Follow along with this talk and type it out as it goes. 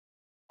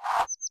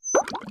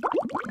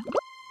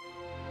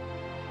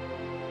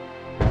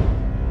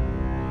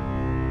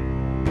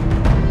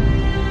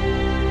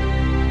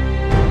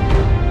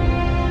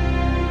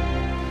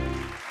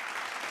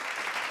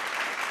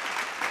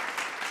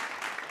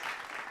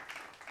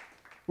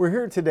We're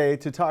here today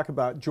to talk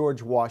about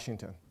George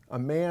Washington, a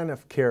man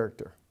of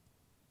character.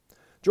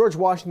 George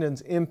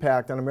Washington's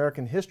impact on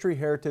American history,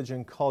 heritage,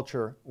 and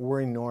culture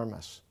were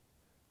enormous.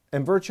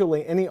 And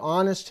virtually any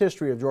honest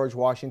history of George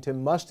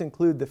Washington must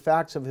include the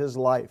facts of his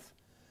life,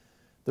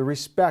 the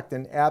respect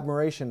and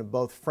admiration of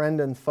both friend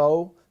and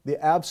foe,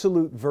 the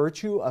absolute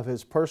virtue of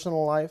his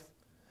personal life,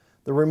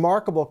 the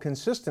remarkable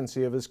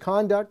consistency of his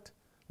conduct,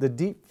 the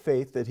deep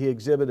faith that he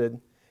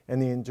exhibited,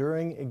 and the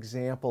enduring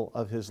example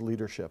of his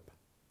leadership.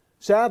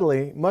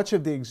 Sadly, much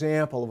of the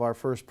example of our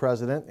first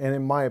president, and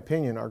in my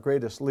opinion, our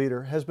greatest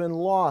leader, has been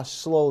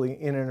lost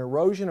slowly in an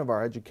erosion of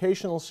our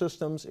educational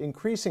systems,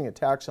 increasing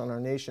attacks on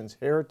our nation's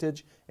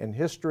heritage and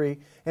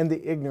history, and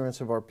the ignorance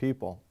of our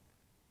people.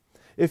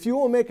 If you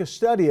will make a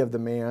study of the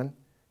man,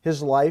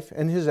 his life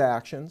and his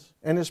actions,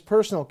 and his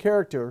personal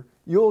character,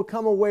 you will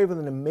come away with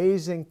an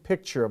amazing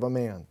picture of a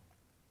man.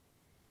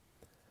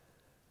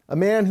 A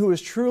man who is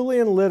truly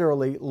and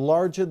literally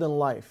larger than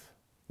life,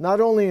 not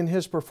only in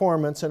his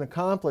performance and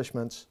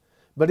accomplishments,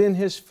 but in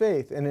his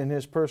faith and in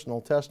his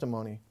personal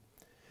testimony.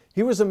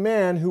 He was a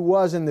man who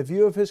was, in the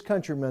view of his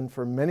countrymen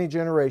for many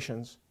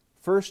generations,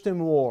 first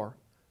in war,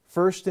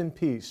 first in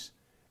peace,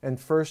 and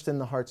first in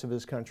the hearts of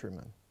his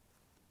countrymen.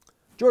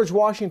 George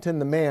Washington,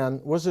 the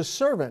man, was a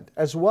servant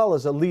as well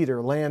as a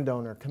leader,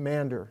 landowner,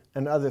 commander,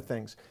 and other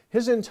things.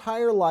 His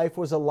entire life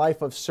was a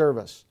life of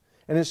service,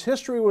 and his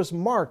history was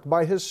marked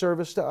by his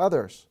service to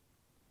others.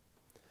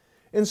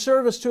 In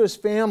service to his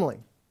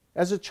family,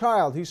 as a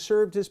child, he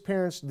served his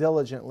parents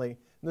diligently.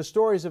 The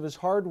stories of his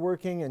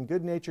hard-working and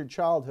good-natured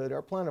childhood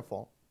are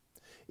plentiful.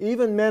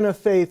 Even men of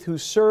faith who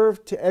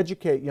served to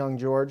educate young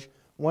George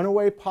went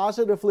away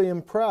positively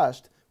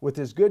impressed with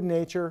his good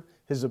nature,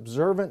 his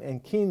observant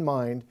and keen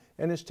mind,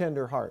 and his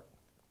tender heart.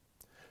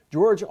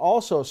 George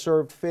also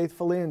served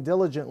faithfully and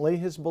diligently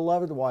his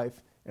beloved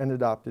wife and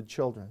adopted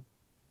children.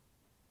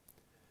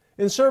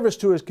 In service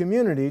to his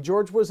community,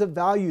 George was a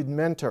valued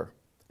mentor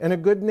and a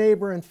good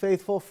neighbor and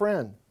faithful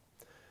friend.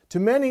 To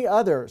many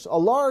others, a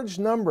large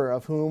number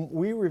of whom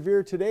we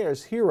revere today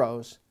as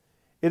heroes,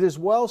 it is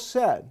well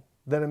said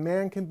that a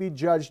man can be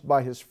judged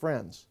by his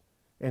friends,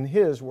 and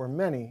his were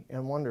many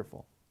and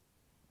wonderful.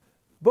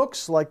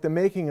 Books like The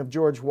Making of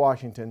George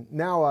Washington,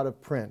 now out of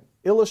print,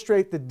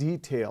 illustrate the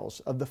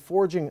details of the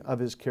forging of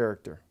his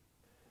character.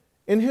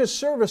 In his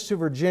service to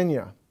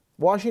Virginia,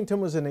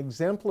 Washington was an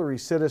exemplary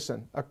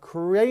citizen, a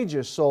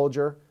courageous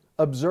soldier,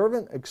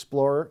 observant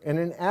explorer, and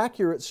an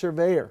accurate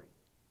surveyor,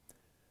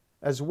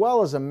 as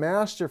well as a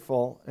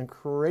masterful and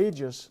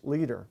courageous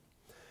leader.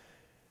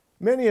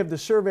 Many of the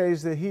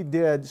surveys that he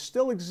did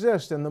still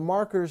exist, and the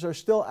markers are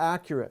still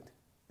accurate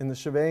in the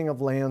surveying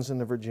of lands in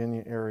the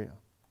Virginia area.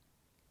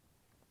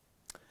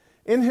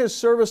 In his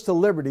service to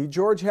liberty,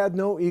 George had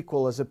no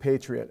equal as a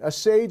patriot, a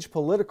sage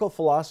political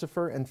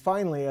philosopher, and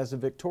finally as a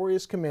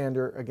victorious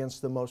commander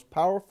against the most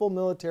powerful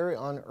military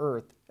on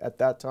earth at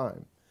that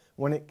time,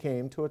 when it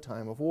came to a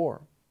time of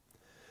war.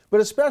 But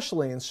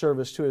especially in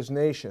service to his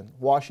nation,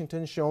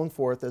 Washington shone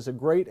forth as a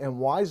great and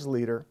wise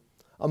leader,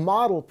 a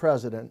model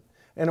president,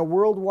 and a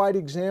worldwide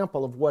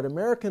example of what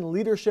American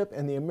leadership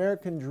and the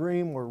American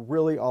dream were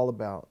really all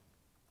about.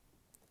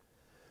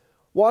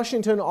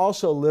 Washington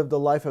also lived a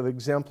life of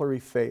exemplary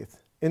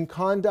faith in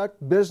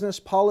conduct, business,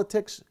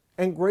 politics,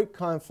 and great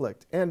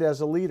conflict, and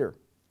as a leader.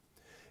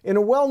 In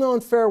a well-known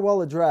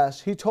farewell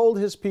address, he told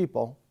his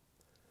people,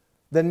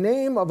 "The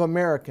name of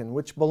American,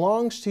 which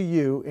belongs to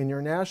you in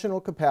your national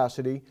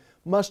capacity,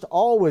 must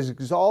always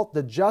exalt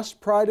the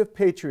just pride of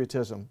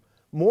patriotism,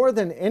 more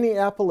than any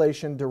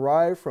appellation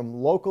derived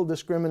from local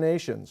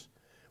discriminations.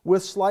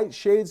 With slight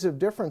shades of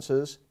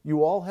differences,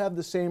 you all have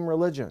the same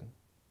religion."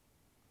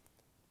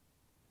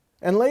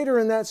 And later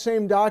in that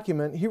same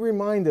document, he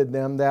reminded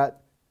them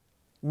that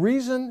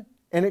reason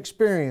and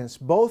experience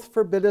both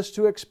forbid us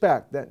to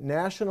expect that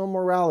national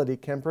morality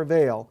can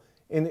prevail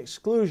in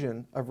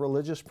exclusion of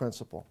religious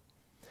principle.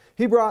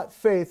 He brought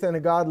faith and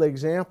a godly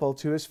example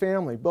to his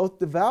family. Both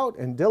devout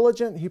and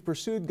diligent, he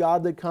pursued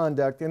godly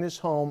conduct in his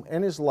home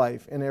and his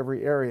life in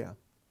every area.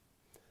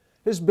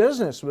 His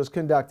business was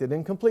conducted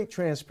in complete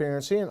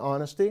transparency and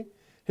honesty.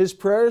 His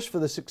prayers for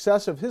the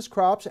success of his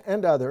crops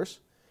and others,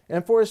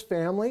 and for his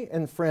family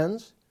and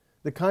friends,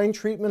 the kind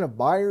treatment of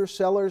buyers,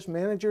 sellers,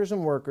 managers,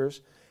 and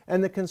workers,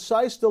 and the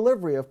concise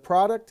delivery of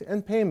product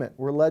and payment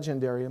were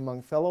legendary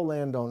among fellow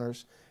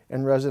landowners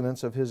and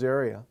residents of his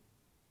area.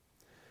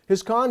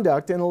 His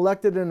conduct in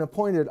elected and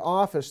appointed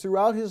office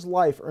throughout his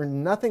life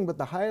earned nothing but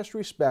the highest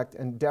respect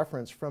and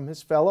deference from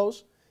his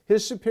fellows,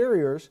 his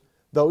superiors,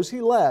 those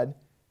he led,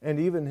 and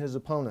even his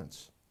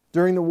opponents.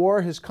 During the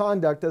war, his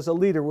conduct as a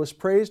leader was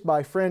praised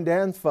by friend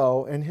and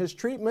foe, and his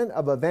treatment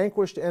of a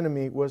vanquished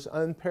enemy was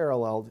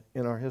unparalleled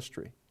in our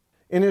history.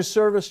 In his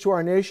service to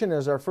our nation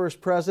as our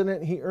first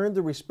president, he earned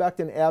the respect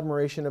and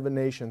admiration of a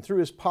nation through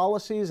his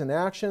policies and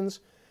actions.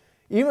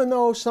 Even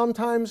though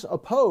sometimes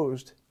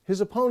opposed,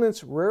 his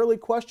opponents rarely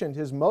questioned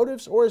his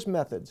motives or his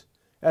methods,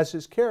 as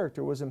his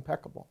character was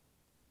impeccable.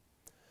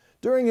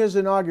 During his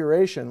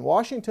inauguration,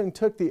 Washington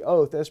took the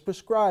oath as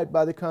prescribed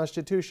by the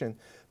Constitution,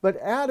 but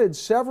added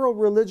several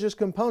religious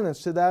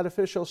components to that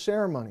official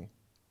ceremony.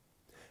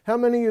 How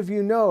many of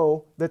you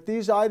know that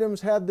these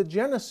items had the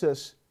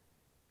genesis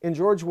in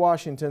George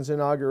Washington's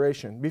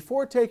inauguration?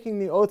 Before taking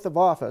the oath of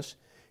office,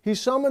 he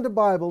summoned a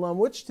Bible on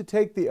which to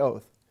take the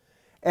oath,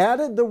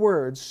 added the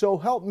words, "So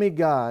help me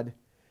God,"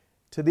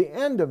 to the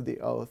end of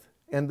the oath,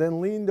 and then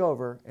leaned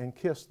over and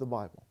kissed the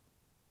Bible.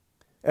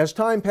 As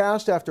time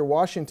passed after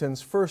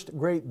Washington's first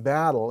great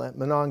battle at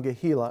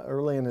Monongahela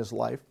early in his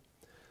life,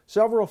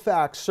 several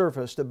facts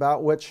surfaced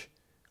about which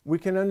we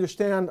can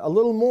understand a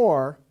little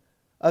more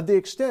of the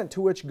extent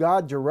to which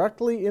God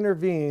directly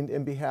intervened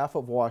in behalf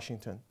of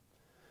Washington.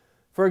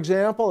 For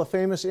example, a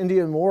famous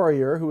Indian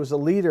warrior who was a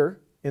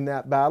leader in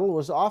that battle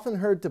was often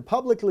heard to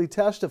publicly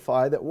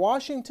testify that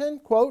Washington,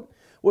 quote,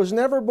 "was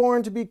never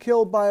born to be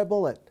killed by a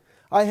bullet.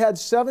 I had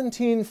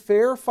 17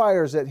 fair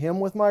fires at him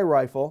with my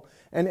rifle,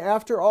 and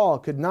after all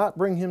could not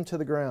bring him to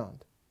the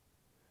ground."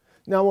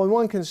 Now, when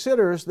one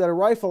considers that a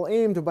rifle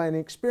aimed by an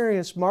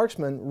experienced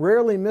marksman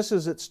rarely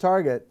misses its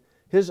target,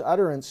 his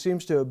utterance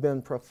seems to have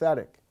been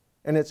prophetic,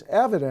 and it's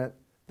evident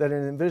that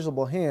an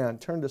invisible hand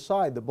turned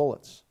aside the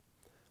bullets.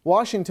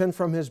 Washington,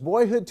 from his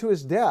boyhood to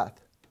his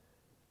death,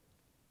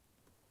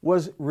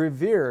 was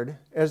revered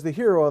as the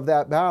hero of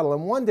that battle,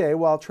 and one day,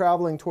 while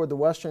traveling toward the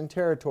Western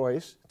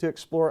Territories to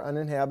explore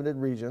uninhabited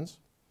regions,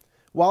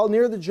 while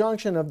near the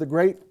junction of the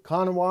great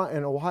Kanawha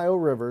and Ohio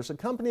rivers, a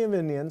company of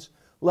Indians,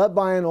 led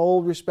by an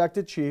old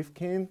respected chief,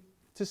 came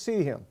to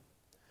see him.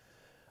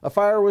 A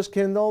fire was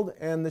kindled,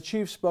 and the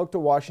chief spoke to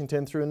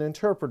Washington through an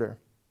interpreter.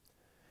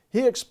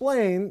 He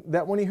explained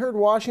that when he heard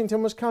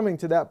Washington was coming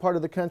to that part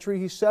of the country,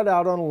 he set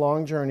out on a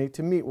long journey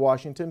to meet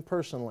Washington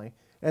personally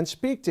and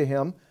speak to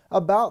him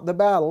about the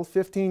battle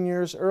 15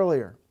 years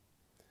earlier.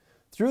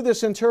 Through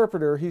this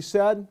interpreter, he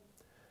said,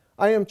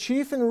 "I am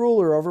chief and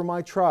ruler over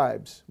my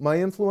tribes. My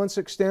influence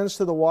extends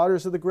to the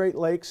waters of the Great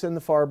Lakes and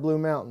the far blue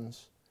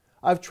mountains.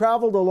 I've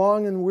traveled a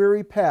long and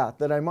weary path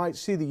that I might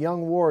see the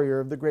young warrior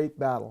of the great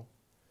battle.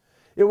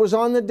 It was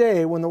on the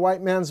day when the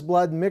white man's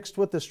blood mixed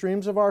with the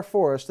streams of our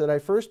forest that I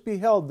first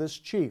beheld this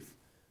chief,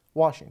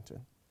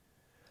 Washington.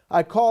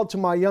 I called to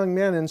my young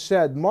men and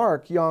said,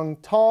 'Mark, young,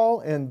 tall,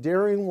 and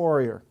daring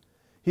warrior.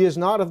 He is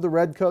not of the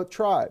redcoat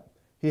tribe.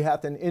 He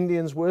hath an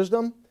Indian's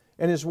wisdom,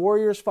 and his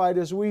warriors fight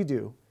as we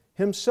do.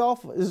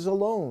 Himself is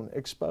alone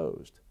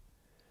exposed.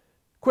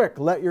 Quick,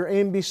 let your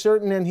aim be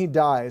certain, and he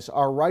dies.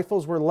 Our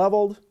rifles were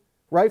leveled,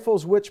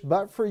 rifles which,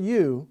 but for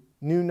you,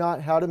 knew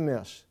not how to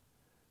miss.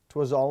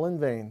 'Twas all in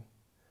vain.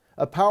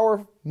 A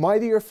power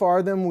mightier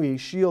far than we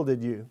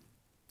shielded you.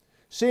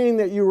 Seeing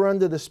that you were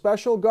under the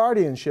special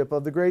guardianship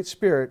of the Great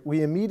Spirit,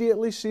 we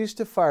immediately ceased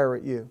to fire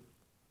at you.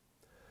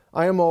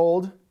 I am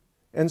old,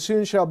 and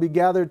soon shall be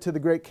gathered to the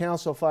great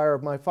council fire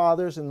of my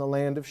fathers in the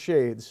land of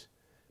shades.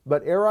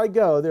 But ere I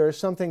go, there is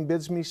something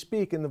bids me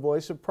speak in the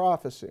voice of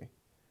prophecy.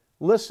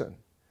 Listen,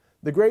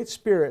 the Great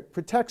Spirit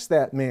protects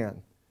that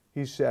man,"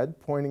 he said,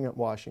 pointing at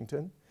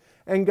Washington,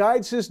 "and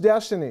guides his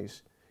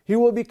destinies. He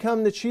will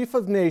become the chief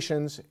of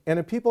nations, and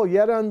a people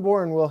yet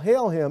unborn will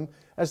hail him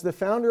as the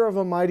founder of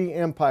a mighty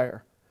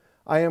empire.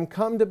 I am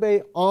come to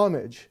pay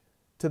homage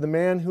to the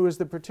man who is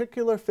the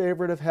particular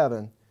favorite of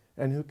heaven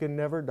and who can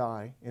never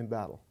die in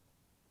battle."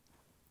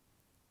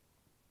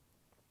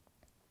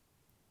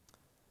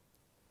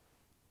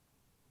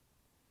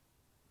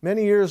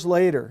 Many years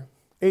later,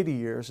 80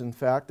 years in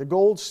fact, a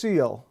gold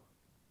seal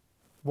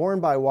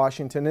borne by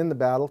Washington in the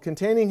battle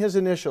containing his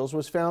initials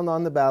was found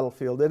on the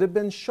battlefield. It had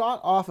been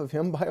shot off of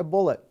him by a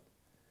bullet.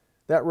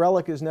 That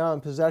relic is now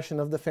in possession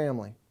of the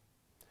family.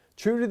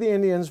 True to the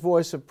Indian's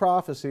voice of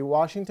prophecy,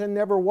 Washington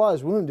never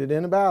was wounded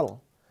in a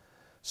battle.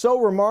 So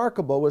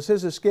remarkable was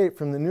his escape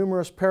from the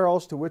numerous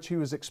perils to which he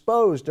was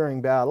exposed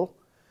during battle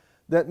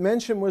that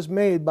mention was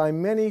made by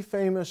many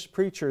famous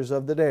preachers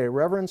of the day.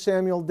 Reverend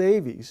Samuel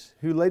Davies,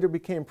 who later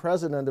became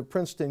president of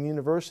Princeton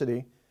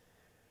University,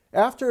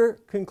 after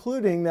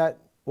concluding that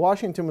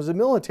Washington was a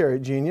military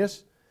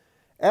genius,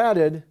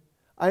 added,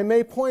 "I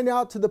may point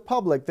out to the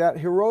public that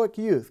heroic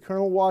youth,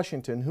 Colonel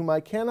Washington, whom I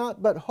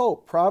cannot but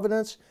hope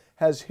Providence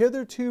has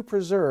hitherto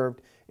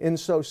preserved in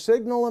so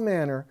signal a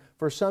manner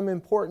for some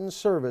important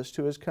service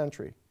to his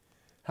country."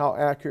 How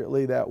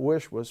accurately that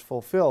wish was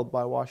fulfilled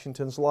by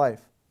Washington's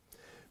life.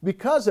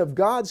 Because of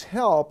God's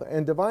help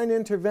and divine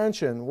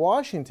intervention,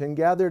 Washington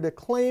gathered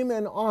acclaim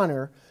and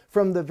honor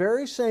from the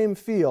very same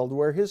field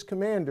where his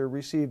commander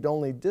received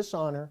only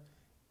dishonor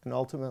and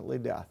ultimately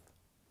death.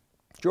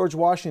 George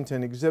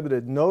Washington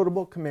exhibited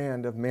notable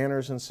command of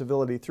manners and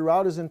civility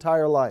throughout his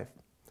entire life.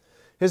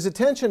 His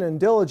attention and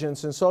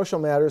diligence in social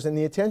matters and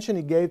the attention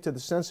he gave to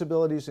the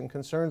sensibilities and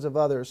concerns of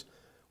others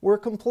were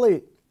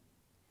complete.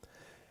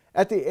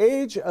 At the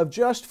age of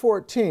just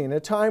 14, a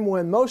time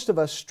when most of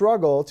us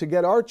struggle to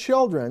get our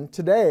children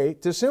today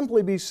to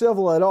simply be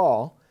civil at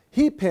all,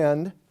 he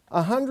penned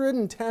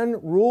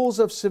 110 rules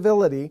of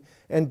civility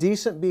and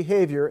decent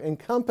behavior in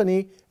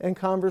company and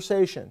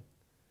conversation.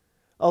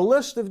 A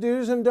list of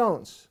do's and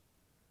don'ts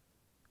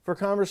for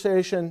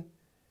conversation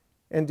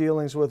and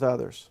dealings with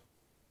others.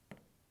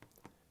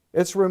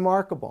 It's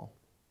remarkable.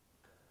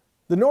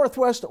 The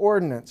Northwest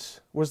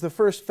Ordinance was the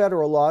first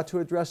federal law to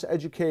address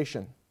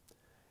education,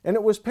 and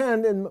it was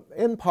penned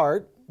in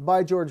part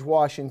by George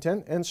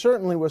Washington and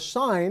certainly was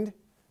signed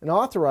and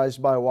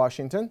authorized by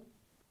Washington.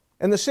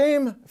 And the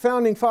same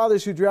founding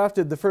fathers who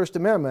drafted the First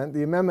Amendment,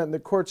 the amendment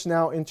that courts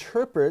now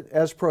interpret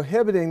as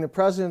prohibiting the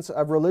presence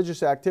of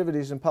religious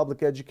activities in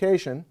public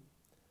education,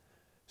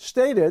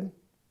 stated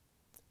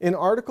in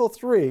Article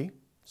 3,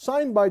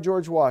 signed by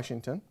George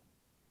Washington,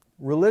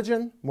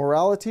 religion,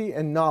 morality,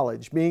 and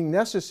knowledge being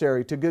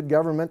necessary to good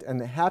government and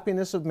the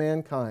happiness of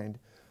mankind,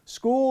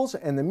 schools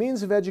and the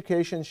means of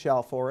education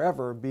shall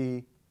forever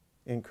be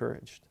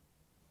encouraged.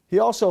 He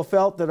also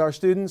felt that our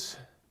students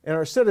and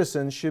our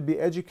citizens should be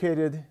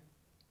educated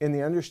in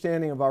the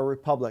understanding of our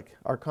republic,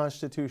 our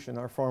Constitution,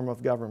 our form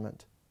of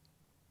government.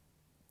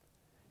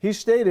 He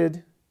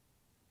stated,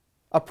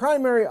 a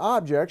primary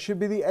object should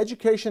be the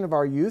education of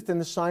our youth in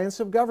the science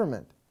of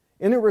government.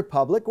 In a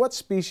republic, what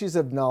species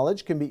of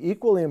knowledge can be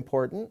equally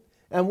important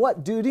and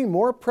what duty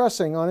more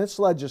pressing on its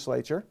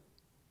legislature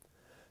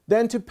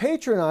than to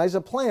patronize a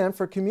plan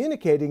for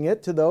communicating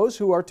it to those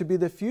who are to be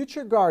the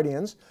future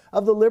guardians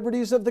of the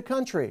liberties of the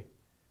country?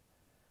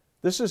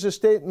 This is a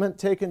statement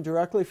taken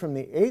directly from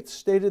the 8th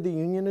State of the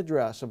Union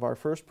address of our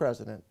first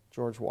president,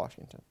 George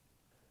Washington.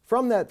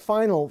 From that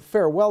final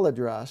farewell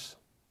address,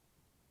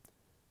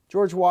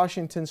 George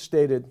Washington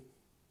stated,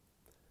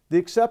 "The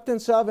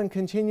acceptance of and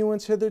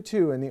continuance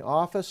hitherto in the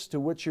office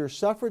to which your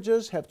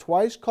suffrages have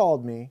twice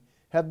called me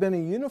have been a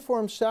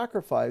uniform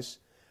sacrifice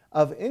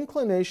of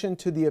inclination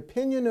to the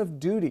opinion of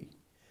duty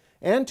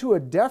and to a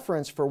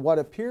deference for what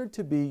appeared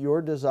to be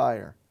your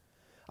desire.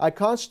 I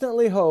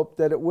constantly hoped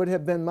that it would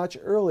have been much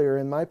earlier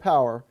in my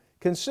power,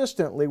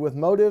 consistently with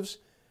motives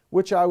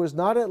which I was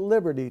not at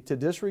liberty to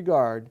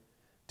disregard,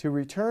 to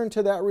return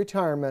to that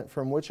retirement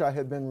from which I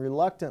had been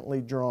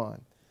reluctantly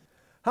drawn."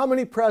 How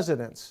many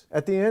presidents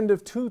at the end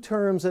of 2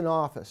 terms in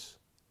office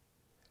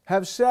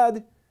have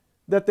said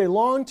that they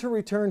longed to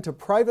return to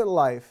private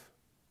life,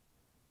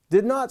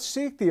 did not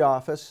seek the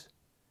office,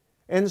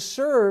 and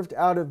served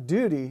out of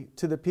duty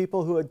to the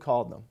people who had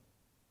called them?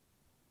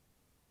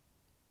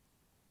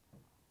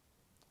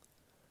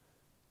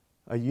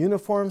 A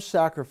uniform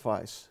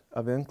sacrifice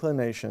of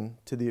inclination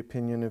to the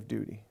opinion of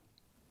duty.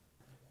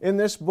 In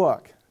this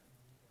book,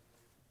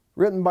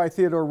 written by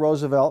Theodore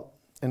Roosevelt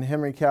and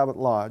Henry Cabot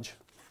Lodge,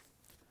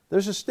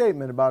 there's a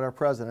statement about our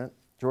president,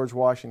 George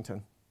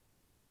Washington.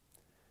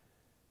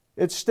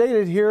 It's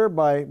stated here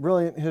by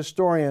brilliant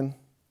historian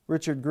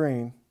Richard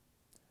Green,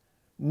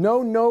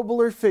 "No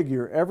nobler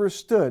figure ever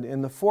stood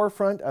in the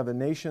forefront of a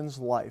nation's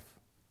life."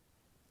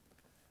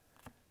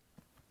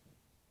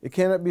 It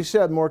cannot be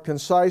said more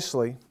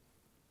concisely,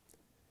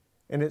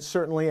 and it's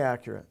certainly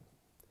accurate.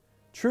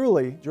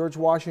 Truly, George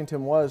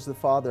Washington was the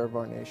father of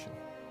our nation.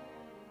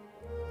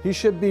 He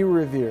should be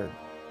revered.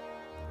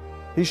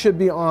 He should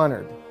be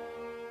honored.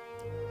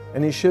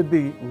 And he should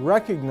be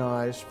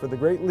recognized for the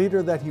great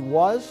leader that he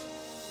was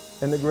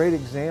and the great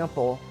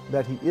example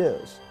that he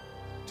is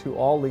to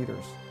all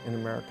leaders in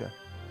America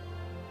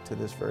to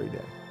this very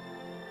day.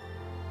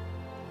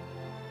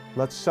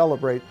 Let's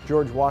celebrate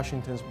George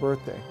Washington's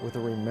birthday with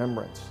a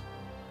remembrance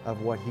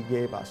of what he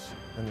gave us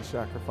and the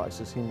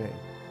sacrifices he made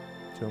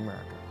to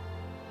America.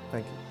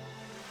 Thank you.